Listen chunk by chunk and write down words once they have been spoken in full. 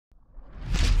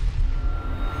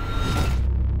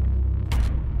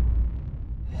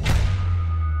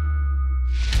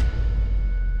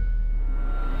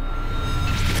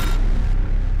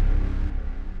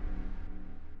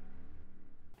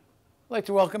I'd like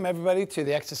to welcome everybody to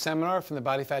the EXA seminar from the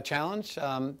Body Fat Challenge.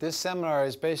 This seminar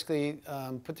is basically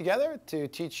put together to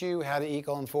teach you how to eat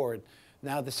going forward.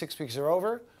 Now the 6 weeks are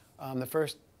over. The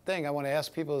first thing I want to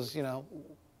ask people is, you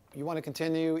want to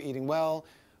continue eating well.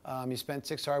 You spent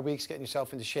 6 hard weeks getting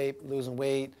yourself into shape, losing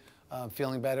weight,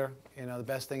 feeling better. The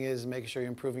best thing is making sure you're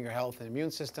improving your health and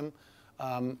immune system.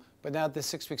 But now that the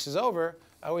 6 weeks is over,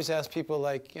 I always ask people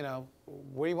like,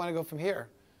 where do you want to go from here?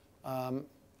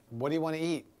 What do you want to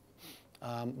eat?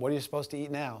 What are you supposed to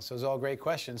eat now? So those are all great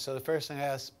questions. So the first thing I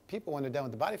ask people when they're done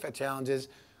with the Body Fat Challenge is,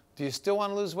 do you still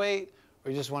want to lose weight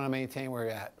or you just want to maintain where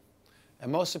you're at?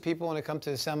 And most of the people when they come to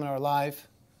the seminar live,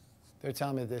 they're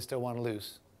telling me that they still want to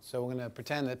lose. So we're going to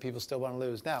pretend that people still want to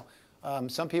lose. Now,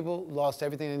 some people lost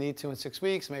everything they need to in 6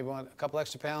 weeks, maybe want a couple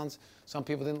extra pounds. Some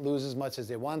people didn't lose as much as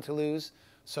they wanted to lose.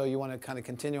 So you want to kind of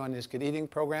continue on this good eating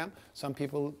program. Some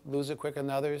people lose it quicker than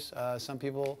others. Some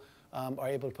people are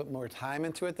able to put more time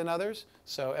into it than others.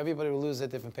 So everybody will lose at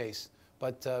a different pace.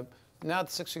 But now that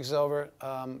 6 weeks is over,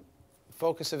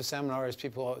 focus of the seminar is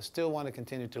people still want to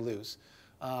continue to lose.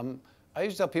 I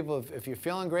usually tell people if you're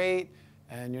feeling great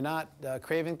and you're not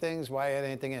craving things, why add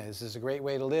anything in? This is a great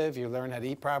way to live. You learn how to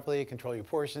eat properly, control your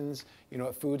portions. You know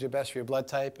what foods are best for your blood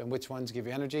type and which ones give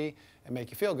you energy and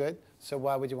make you feel good. So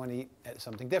why would you want to eat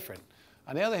something different?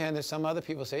 On the other hand, there's some other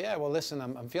people say, yeah, well, listen,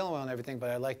 I'm feeling well and everything,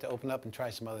 but I'd like to open up and try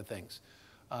some other things.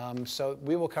 So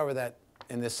we will cover that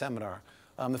in this seminar.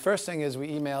 The first thing is we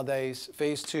emailed these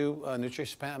phase 2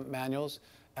 nutrition manuals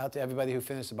out to everybody who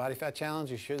finished the Body Fat Challenge.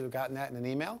 You should have gotten that in an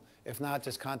email. If not,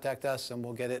 just contact us and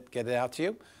we'll get it out to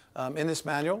you. In this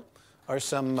manual are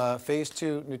some phase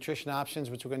 2 nutrition options,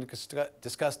 which we're going to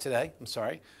discuss today. I'm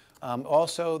sorry.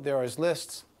 Also, there is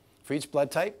lists for each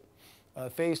blood type.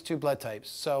 Phase 2 blood types.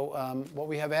 So what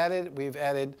we have added, we've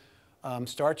added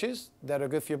starches that are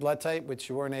good for your blood type, which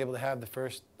you weren't able to have the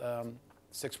first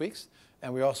 6 weeks.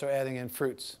 And we're also adding in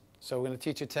fruits. So we're going to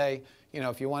teach you today,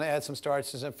 if you want to add some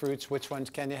starches and fruits, which ones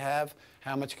can you have,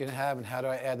 how much can you have, and how do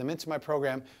I add them into my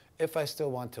program if I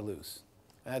still want to lose.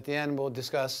 And at the end, we'll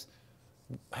discuss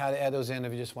how to add those in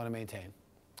if you just want to maintain.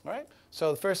 All right?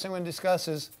 So the first thing we're going to discuss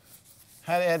is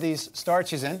how to add these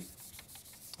starches in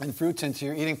and fruits into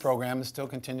your eating program and still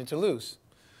continue to lose.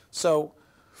 So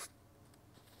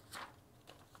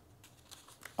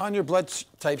on your blood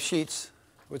type sheets,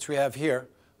 which we have here,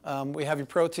 we have your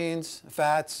proteins,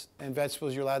 fats, and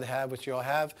vegetables you're allowed to have, which you all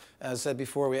have. As I said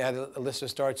before, we added a list of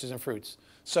starches and fruits.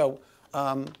 So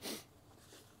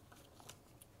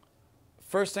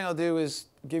first thing I'll do is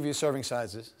give you serving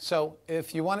sizes. So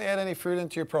if you want to add any fruit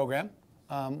into your program,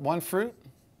 one fruit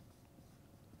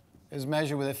is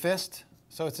measured with a fist.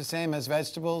 So it's the same as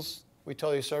vegetables. We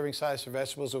told you serving size for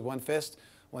vegetables with 1 fist.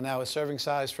 Well, now a serving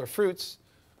size for fruits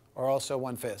are also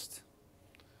 1 fist.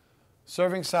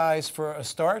 Serving size for a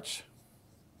starch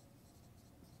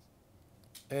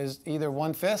is either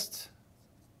 1 fist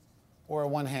or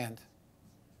 1 hand.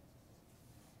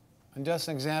 And just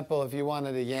an example, if you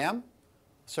wanted a yam,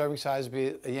 serving size would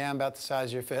be a yam about the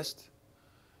size of your fist.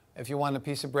 If you want a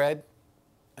piece of bread,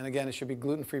 and again, it should be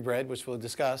gluten-free bread, which we'll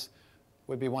discuss,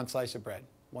 would be 1 slice of bread,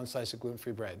 1 slice of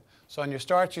gluten-free bread. So on your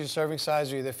starch, your serving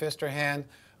size are either fist or hand.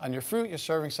 On your fruit, your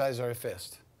serving size are a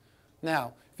fist.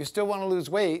 Now, if you still want to lose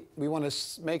weight, we want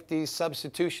to make these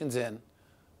substitutions in.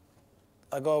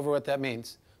 I'll go over what that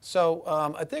means. So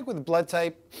I think with blood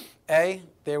type A,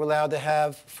 they were allowed to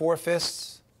have 4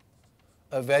 fists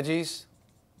of veggies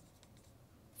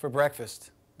for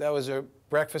breakfast. That was their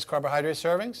breakfast carbohydrate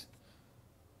servings.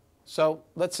 So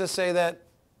let's just say that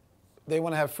they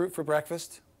want to have fruit for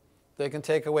breakfast. They can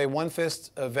take away 1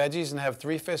 fist of veggies and have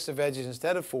 3 fists of veggies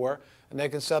instead of 4, and they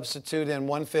can substitute in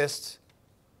 1 fist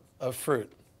of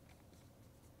fruit.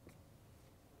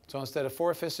 So instead of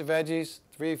 4 fists of veggies,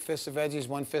 3 fists of veggies,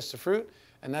 1 fist of fruit,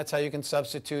 and that's how you can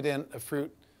substitute in a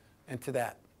fruit into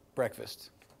that breakfast.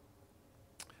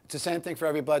 It's the same thing for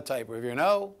every blood type. If you're an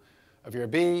O, if you're a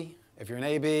B, if you're an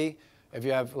AB, if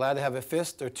you're allowed to have a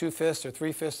fist or 2 fists or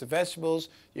 3 fists of vegetables,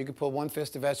 you can pull 1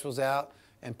 fist of vegetables out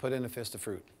and put in a fist of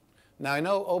fruit. Now, I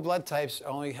know O blood types are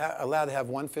only allowed to have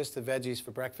 1 fist of veggies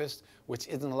for breakfast, which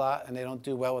isn't a lot, and they don't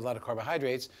do well with a lot of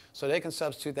carbohydrates, so they can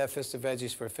substitute that fist of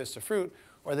veggies for a fist of fruit,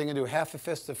 or they can do half a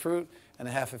fist of fruit and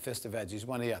a half a fist of veggies,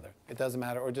 one or the other. It doesn't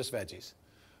matter, or just veggies.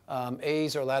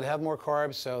 A's are allowed to have more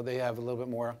carbs, so they have a little bit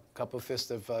more, a couple of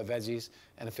fists of veggies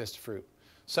and a fist of fruit.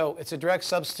 So it's a direct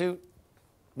substitute.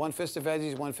 1 fist of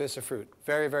veggies, 1 fist of fruit.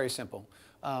 Very, very simple.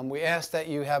 We ask that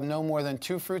you have no more than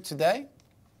 2 fruits a day.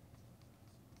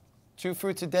 2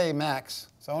 fruits a day max.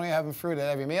 So only having fruit at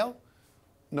every meal.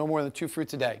 No more than 2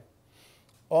 fruits a day.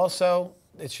 Also,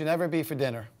 it should never be for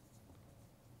dinner.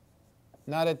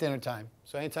 Not at dinner time.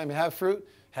 So anytime you have fruit,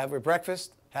 have it with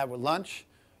breakfast, have it with lunch,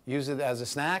 use it as a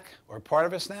snack or part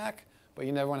of a snack, but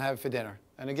you never want to have it for dinner.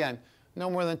 And again, no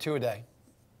more than 2 a day.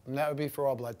 And that would be for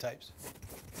all blood types.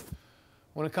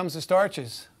 When it comes to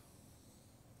starches,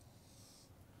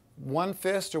 1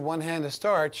 fist or 1 hand of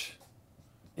starch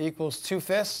equals 2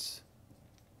 fists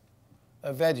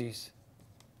of veggies.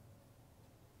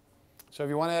 So if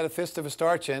you want to add a fist of a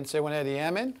starch in, say you want to add a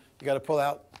yam in, you got to pull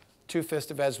out 2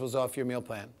 fists of vegetables off your meal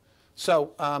plan.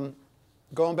 So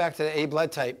going back to the A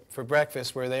blood type for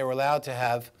breakfast, where they were allowed to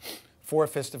have 4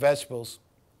 fists of vegetables,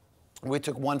 we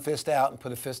took 1 fist out and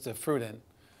put a fist of fruit in.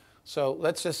 So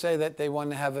let's just say that they want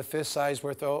to have a fist size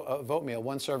worth of oatmeal,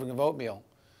 1 serving of oatmeal.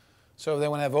 So if they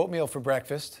want to have oatmeal for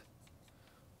breakfast,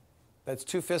 that's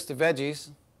 2 fists of veggies.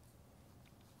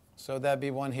 So that'd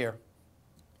be 1 here.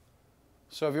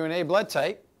 So if you're an A blood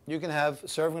type, you can have a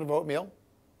serving of oatmeal,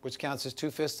 which counts as 2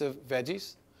 fists of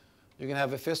veggies. You can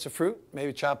have a fist of fruit,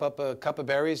 maybe chop up a cup of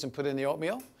berries and put it in the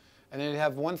oatmeal. And then you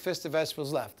have 1 fist of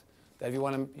vegetables left. That if you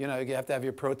want to, you have to have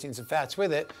your proteins and fats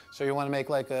with it. So you want to make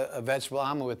like a vegetable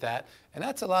omelet with that. And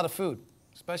that's a lot of food,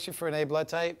 especially for an A blood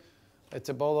type. It's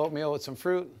a bowl of oatmeal with some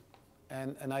fruit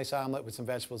and a nice omelet with some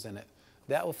vegetables in it.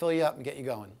 That will fill you up and get you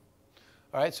going.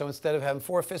 All right, so instead of having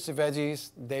 4 fists of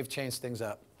veggies, they've changed things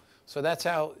up. So that's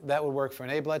how that would work for an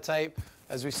A blood type.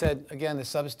 As we said, again, the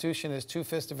substitution is 2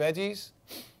 fists of veggies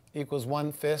equals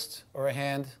 1 fist or a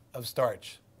hand of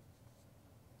starch.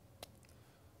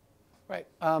 Right.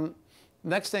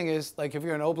 Next thing is, like if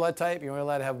you're an O blood type, you're only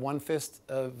allowed to have 1 fist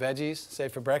of veggies, say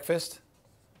for breakfast.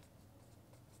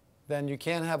 Then you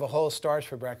can't have a whole starch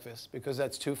for breakfast because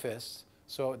that's 2 fists.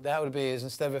 So that would be is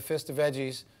instead of a fist of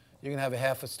veggies, you can have a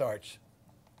half a starch.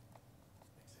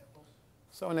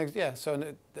 So an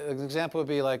example would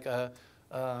be like a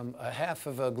half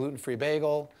of a gluten-free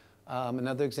bagel.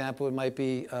 Another example might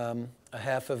be a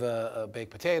half of a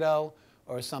baked potato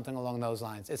or something along those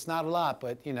lines. It's not a lot,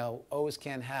 but O's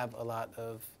can't have a lot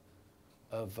of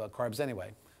carbs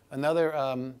anyway.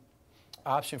 Another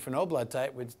option for no blood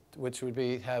type, which would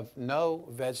be have no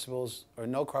vegetables or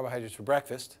no carbohydrates for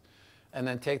breakfast, and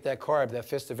then take that carb, that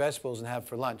fist of vegetables, and have it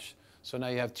for lunch. So now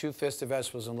you have 2 fists of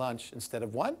vegetables in lunch instead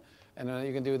of 1. And then what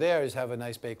you can do there is have a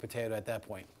nice baked potato at that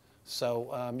point.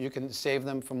 So you can save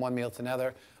them from one meal to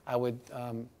another. I would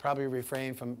probably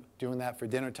refrain from doing that for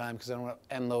dinner time because I don't want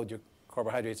to end load your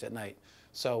carbohydrates at night.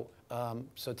 So,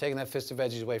 so taking that fist of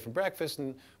veggies away from breakfast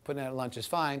and putting it at lunch is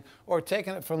fine. Or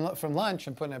taking it from lunch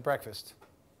and putting it at breakfast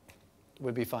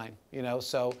would be fine.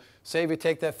 So say if you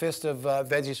take that fist of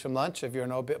veggies from lunch, if you're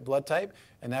an O blood type,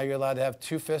 and now you're allowed to have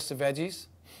 2 fists of veggies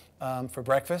for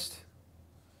breakfast.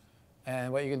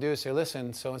 And what you can do is say,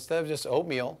 listen, so instead of just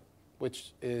oatmeal,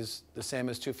 which is the same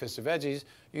as 2 fists of veggies,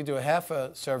 you can do a half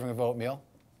a serving of oatmeal,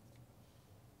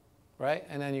 right?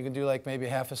 And then you can do like maybe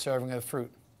half a serving of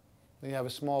fruit. Then you have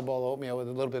a small bowl of oatmeal with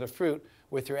a little bit of fruit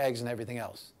with your eggs and everything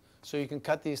else. So you can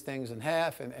cut these things in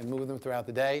half and move them throughout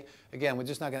the day. Again, we're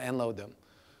just not going to end load them.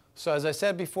 So as I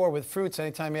said before, with fruits,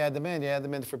 anytime you add them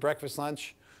in for breakfast,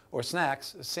 lunch, or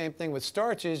snacks. The same thing with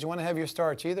starches. You want to have your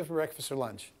starch either for breakfast or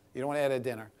lunch. You don't want to add it at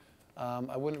dinner.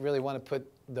 I wouldn't really want to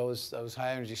put those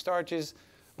high-energy starches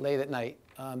late at night.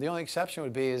 The only exception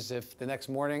would be is if the next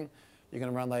morning you're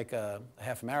going to run like a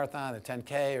half a marathon, a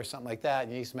 10K or something like that,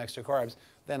 and you need some extra carbs,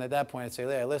 then at that point I'd say,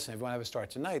 hey, listen, if you want to have a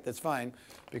starch at night, that's fine,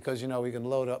 because we can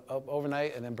load up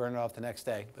overnight and then burn it off the next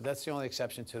day. But that's the only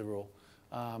exception to the rule.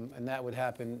 And that would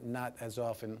happen not as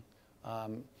often,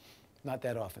 not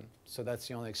that often. So that's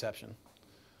the only exception.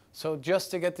 So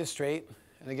just to get this straight,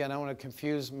 and again, I don't want to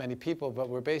confuse many people, but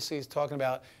we're basically talking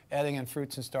about adding in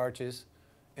fruits and starches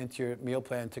into your meal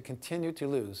plan to continue to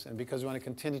lose. And because we want to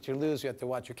continue to lose, you have to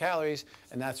watch your calories,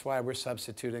 and that's why we're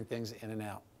substituting things in and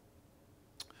out.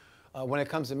 When it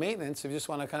comes to maintenance, if you just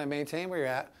want to kind of maintain where you're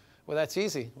at, well, that's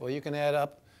easy. Well, you can add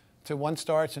up to 1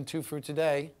 starch and 2 fruits a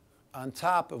day on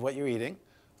top of what you're eating.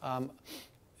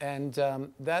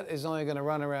 That is only going to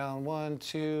run around 1,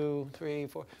 2, 3,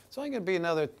 4. It's only going to be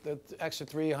another extra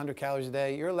 300 calories a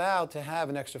day. You're allowed to have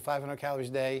an extra 500 calories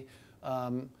a day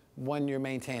when you're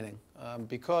maintaining.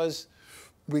 Because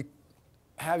we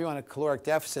have you on a caloric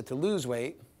deficit to lose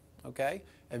weight, okay?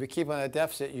 If you keep on a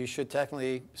deficit, you should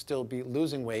technically still be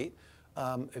losing weight.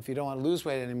 If you don't want to lose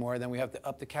weight anymore, then we have to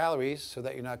up the calories so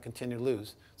that you're not continuing to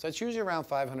lose. So it's usually around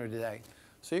 500 a day.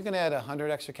 So you can add 100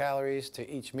 extra calories to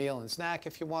each meal and snack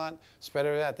if you want, spread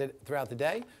it out throughout the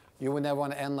day. You would never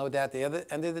want to end load that at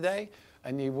the end of the day,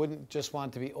 and you wouldn't just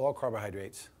want it to be all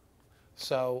carbohydrates.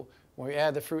 So when we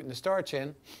add the fruit and the starch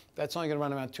in, that's only going to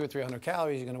run around 200 or 300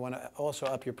 calories. You're going to want to also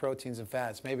up your proteins and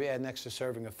fats. Maybe add an extra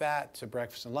serving of fat to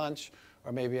breakfast and lunch,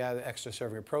 or maybe add an extra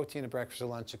serving of protein at breakfast or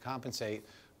lunch to compensate.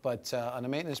 But on a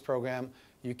maintenance program,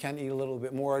 you can eat a little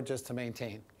bit more just to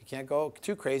maintain. You can't go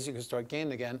too crazy, you can start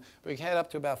gaining again, but you can head up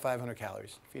to about 500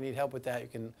 calories. If you need help with that, you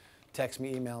can text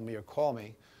me, email me, or call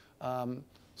me.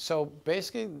 So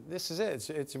basically, this is it.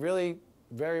 It's really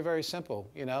very, very simple.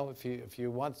 You know, if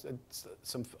you want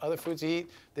some other foods to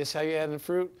eat, this is how you add in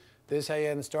fruit, this is how you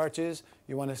add in starches.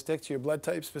 You want to stick to your blood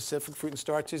type specific fruit and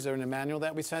starches that are in the manual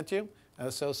that we sent you.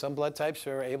 So some blood types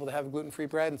are able to have gluten-free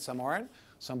bread and some aren't.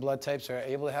 Some blood types are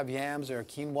able to have yams or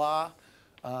quinoa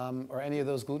or any of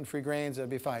those gluten-free grains. That'd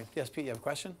be fine. Yes, Pete, you have a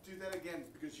question? Do that again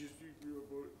because you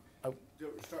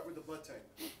start with the blood type.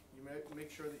 You make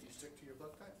sure that you stick to your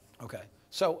blood type. Okay.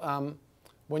 So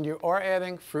when you are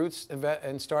adding fruits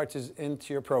and starches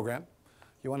into your program,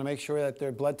 you want to make sure that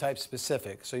they're blood type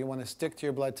specific. So you want to stick to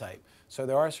your blood type. So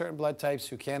there are certain blood types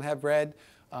who can have bread.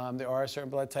 There are certain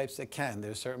blood types that can.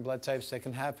 There's certain blood types that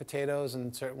can have potatoes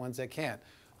and certain ones that can't.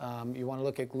 You want to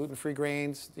look at gluten-free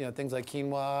grains, you know, things like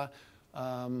quinoa,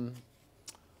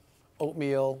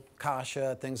 oatmeal,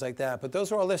 kasha, things like that. But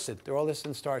those are all listed. They're all listed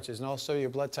in starches. And also your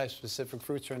blood type specific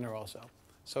fruits are in there also.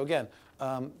 So again,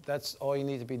 that's all you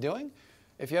need to be doing.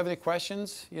 If you have any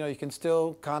questions, you know, you can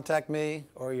still contact me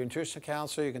or your nutrition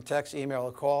counselor. You can text, email,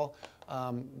 or call.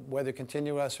 Whether you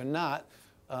continue with us or not,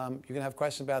 you can have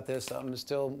questions about this. I'm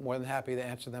still more than happy to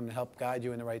answer them and help guide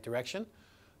you in the right direction.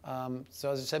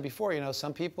 So as I said before, you know,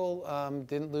 some people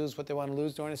didn't lose what they want to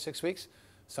lose during the 6 weeks.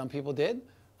 Some people did.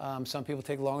 Some people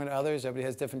take longer than others. Everybody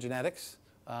has different genetics.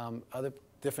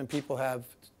 Different people have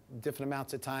different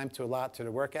amounts of time to allot to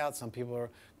the workout. Some people are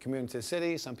commuting to the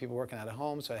city. Some people working out of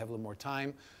home, so they have a little more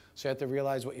time. So you have to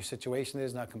realize what your situation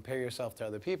is, not compare yourself to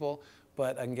other people.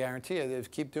 But I can guarantee you that if you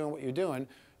keep doing what you're doing,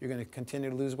 you're going to continue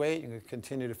to lose weight. You're going to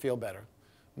continue to feel better.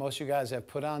 Most of you guys have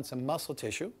put on some muscle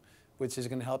tissue, which is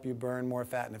going to help you burn more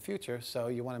fat in the future. So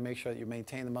you want to make sure that you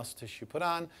maintain the muscle tissue you put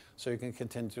on so you can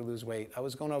continue to lose weight. I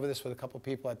was going over this with a couple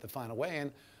people at the final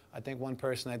weigh-in. I think one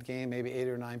person had gained maybe 8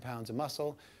 or 9 pounds of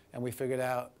muscle, and we figured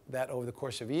out that over the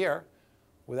course of a year,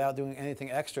 without doing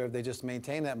anything extra, if they just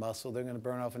maintain that muscle, they're going to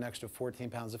burn off an extra 14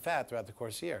 pounds of fat throughout the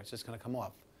course of the year. It's just going to come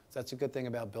off. So that's a good thing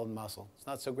about building muscle. It's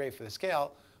not so great for the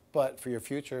scale, but for your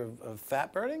future of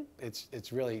fat burning,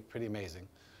 it's really pretty amazing.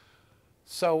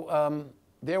 So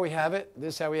there we have it.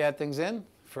 This is how we add things in.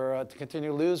 To continue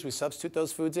to lose, we substitute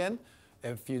those foods in.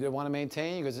 If you want to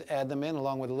maintain, you just add them in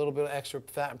along with a little bit of extra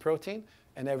fat and protein,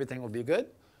 and everything will be good.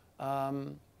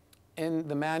 In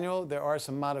the manual, there are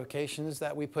some modifications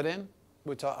that we put in,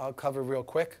 which I'll cover real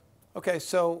quick. Okay,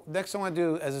 so next I want to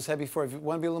do, as I said before, if you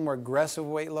want to be a little more aggressive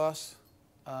weight loss,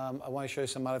 I want to show you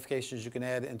some modifications you can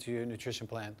add into your nutrition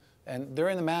plan. And they're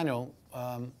in the manual.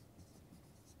 So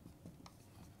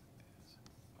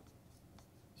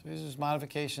these are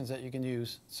modifications that you can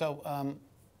use. So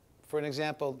for an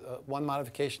example, one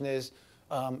modification is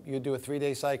you do a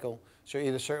 3-day cycle. So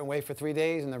you eat a certain way for 3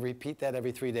 days and then repeat that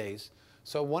every 3 days.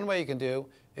 So one way you can do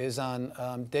is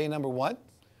on day number 1,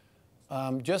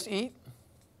 just eat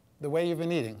the way you've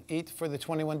been eating. Eat for the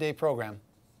 21-day program.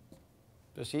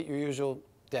 Just eat your usual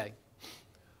day.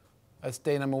 That's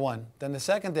day number 1. Then the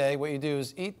second day, what you do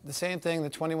is eat the same thing, the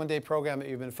 21-day program that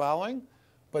you've been following,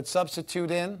 but substitute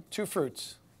in 2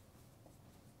 fruits.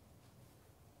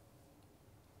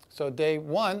 So day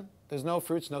 1, there's no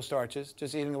fruits, no starches,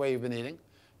 just eating the way you've been eating.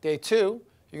 Day 2,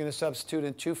 you're going to substitute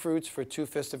in 2 fruits for 2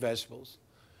 fists of vegetables.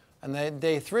 And then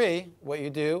day 3, what you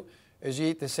do is you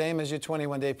eat the same as your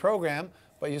 21-day program,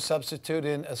 but you substitute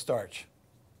in a starch.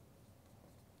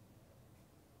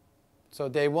 So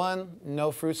day 1,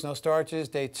 no fruits, no starches.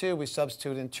 Day 2, we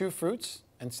substitute in 2 fruits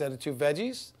instead of 2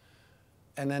 veggies.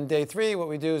 And then day 3, what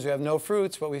we do is we have no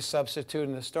fruits, but we substitute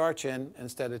in a starch in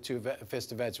instead of 2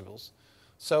 fists of vegetables.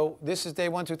 So this is day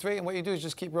 1, 2, 3, and what you do is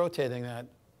just keep rotating that.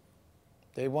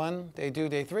 Day 1, day 2,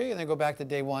 day 3, and then go back to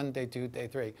day 1, day 2, day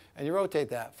 3. And you rotate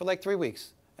that for like 3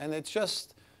 weeks. And it's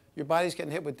just, your body's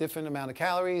getting hit with different amount of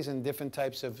calories and different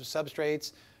types of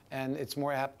substrates, and it's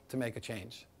more apt to make a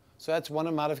change. So that's one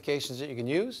of the modifications that you can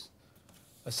use.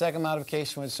 A second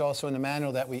modification, which is also in the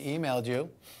manual that we emailed you,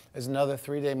 is another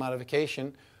 3-day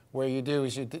modification where you do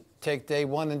is you take day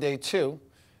 1 and day 2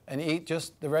 and eat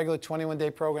just the regular 21-day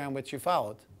program which you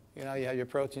followed. You know, you have your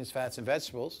proteins, fats, and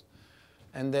vegetables.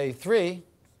 And day 3,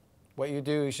 what you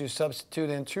do is you substitute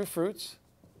in 2 fruits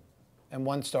and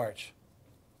 1 starch.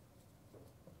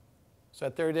 So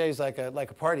that third day is like a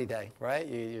party day, right?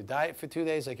 You diet for 2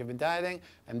 days like you've been dieting,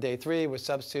 and day 3, we're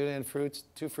substituting in fruits,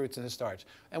 2 fruits and a starch.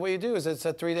 And what you do is it's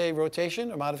a 3-day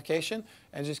rotation or modification,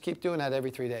 and just keep doing that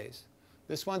every 3 days.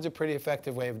 This one's a pretty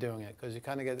effective way of doing it because you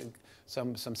kind of get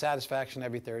some satisfaction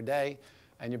every 3rd day,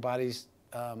 and your body's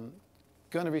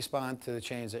going to respond to the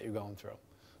change that you're going through.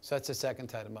 So that's the second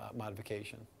type of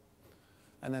modification.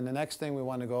 And then the next thing we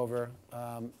want to go over,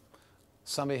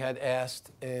 somebody had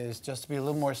asked, is just to be a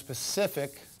little more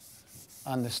specific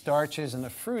on the starches and the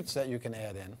fruits that you can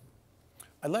add in.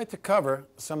 I'd like to cover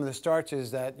some of the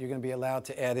starches that you're going to be allowed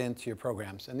to add into your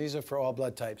programs. And these are for all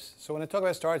blood types. So when I talk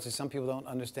about starches, some people don't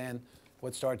understand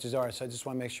what starches are. So I just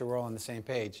want to make sure we're all on the same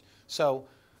page. So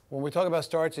when we talk about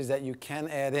starches that you can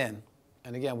add in,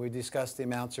 and again, we discussed the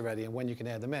amounts already and when you can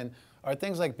add them in, are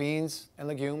things like beans and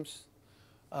legumes,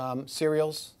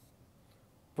 cereals,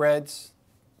 breads,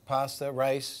 pasta,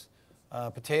 rice,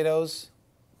 potatoes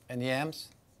and yams,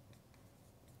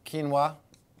 quinoa.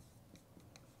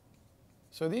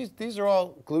 So these are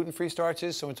all gluten-free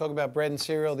starches. So when we talk about bread and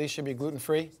cereal, these should be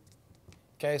gluten-free.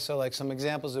 Okay, so like some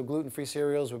examples of gluten-free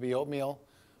cereals would be oatmeal,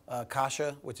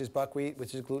 kasha, which is buckwheat,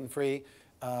 which is gluten-free,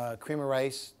 cream of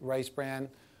rice, rice bran,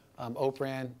 oat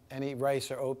bran, any rice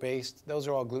or oat-based. Those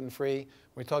are all gluten-free.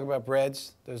 When we talk about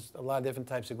breads, there's a lot of different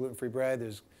types of gluten-free bread.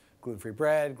 There's gluten-free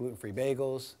bread, gluten-free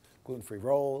bagels, gluten-free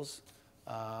rolls.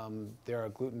 There are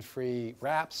gluten-free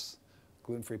wraps,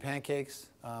 gluten-free pancakes.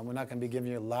 We're not going to be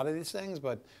giving you a lot of these things,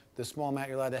 but the small amount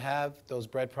you're allowed to have, those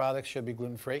bread products should be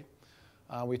gluten-free.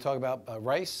 We talk about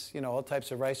rice. You know, all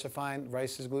types of rice are fine.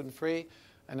 Rice is gluten-free.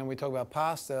 And then we talk about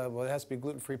pasta. Well, it has to be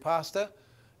gluten-free pasta.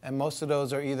 And most of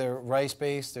those are either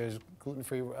rice-based. There's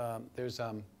gluten-free. There's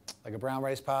like a brown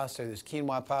rice pasta. There's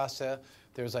quinoa pasta.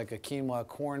 There's like a quinoa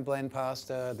corn blend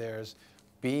pasta. There's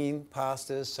bean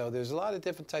pastas. So there's a lot of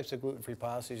different types of gluten-free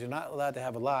pastas. You're not allowed to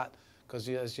have a lot because,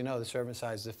 as you know, the serving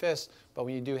size is a fist. But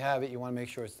when you do have it, you want to make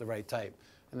sure it's the right type.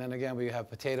 And then again, we have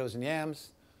potatoes and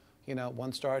yams. You know,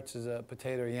 one starch is a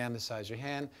potato or yam the size of your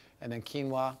hand. And then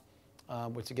quinoa,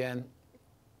 which again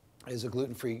is a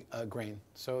gluten-free grain.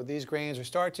 So these grains are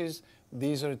starches.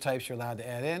 These are the types you're allowed to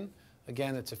add in.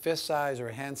 Again, it's a fist size or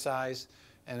a hand size,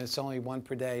 and it's only one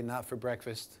per day, not for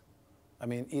breakfast. I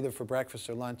mean, either for breakfast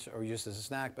or lunch or just as a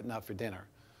snack, but not for dinner.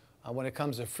 When it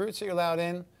comes to fruits that you're allowed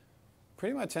in,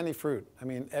 pretty much any fruit. I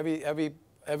mean, every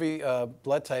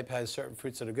blood type has certain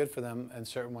fruits that are good for them and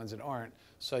certain ones that aren't.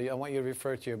 So I want you to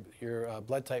refer to your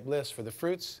blood type list for the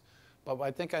fruits. But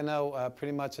I think I know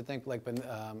pretty much, I think like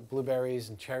blueberries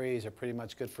and cherries are pretty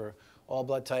much good for all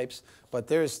blood types. But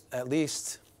there's at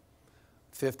least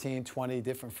 15, 20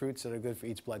 different fruits that are good for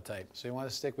each blood type. So you want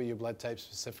to stick with your blood type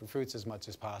specific fruits as much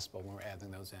as possible when we're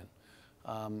adding those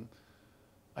in.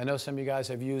 I know some of you guys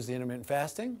have used the intermittent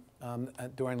fasting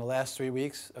during the last 3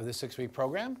 weeks of the 6-week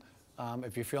program.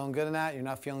 If you're feeling good in that, you're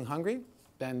not feeling hungry,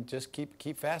 then just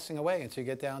keep fasting away until you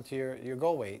get down to your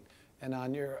goal weight. And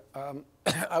on your,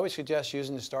 I would suggest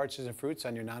using the starches and fruits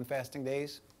on your non-fasting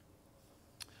days.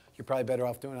 You're probably better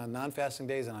off doing it on non-fasting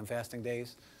days than on fasting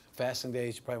days. Fasting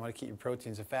days, you probably want to keep your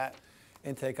proteins and fat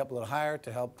intake up a little higher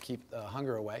to help keep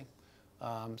hunger away.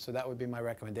 So that would be my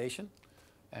recommendation.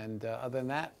 And other than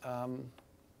that,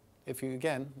 if you,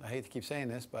 again, I hate to keep saying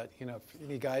this, but you know, if you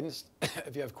need guidance,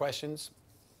 if you have questions,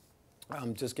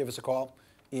 just give us a call,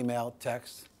 email,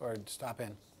 text, or stop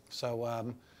in.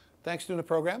 So thanks for doing the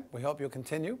program. We hope you'll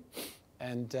continue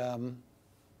and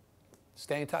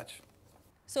stay in touch.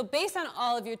 So based on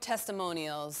all of your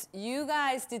testimonials, you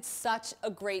guys did such a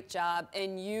great job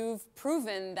and you've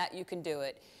proven that you can do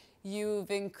it. You've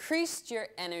increased your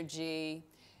energy,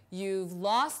 you've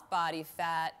lost body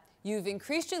fat, you've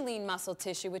increased your lean muscle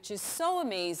tissue, which is so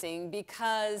amazing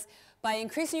because by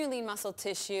increasing your lean muscle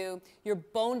tissue, your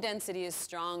bone density is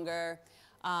stronger,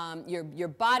 your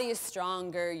body is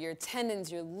stronger, your tendons,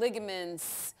 your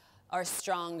ligaments are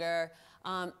stronger,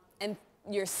 and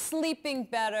you're sleeping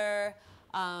better.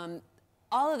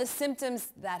 All of the symptoms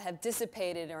that have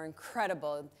dissipated are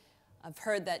incredible. I've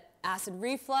heard that acid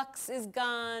reflux is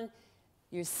gone,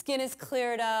 your skin is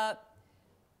cleared up,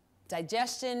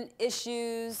 digestion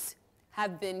issues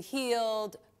have been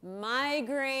healed,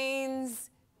 migraines,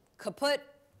 kaput.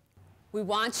 We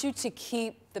want you to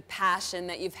keep the passion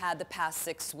that you've had the past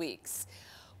 6 weeks.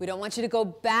 We don't want you to go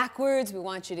backwards, we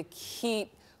want you to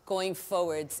keep going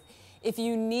forwards. If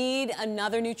you need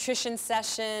another nutrition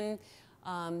session,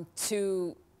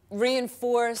 to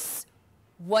reinforce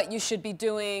what you should be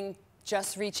doing,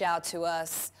 just reach out to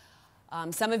us.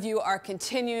 Some of you are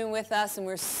continuing with us, and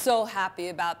we're so happy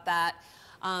about that.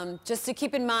 Just to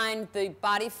keep in mind the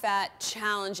Body Fat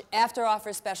Challenge after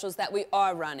offer specials that we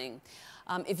are running.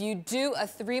 If you do a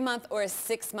 3-month or a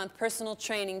 6-month personal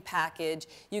training package,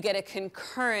 you get a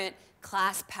concurrent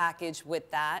class package with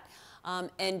that.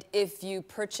 And if you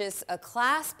purchase a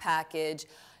class package,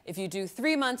 if you do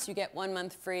 3 months, you get 1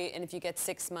 month free, and if you get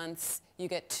 6 months, you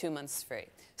get 2 months free.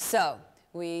 So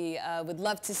We would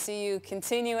love to see you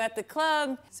continue at the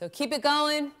club. So keep it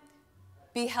going.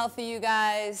 Be healthy, you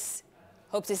guys.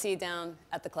 Hope to see you down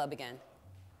at the club again.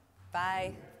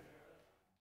 Bye.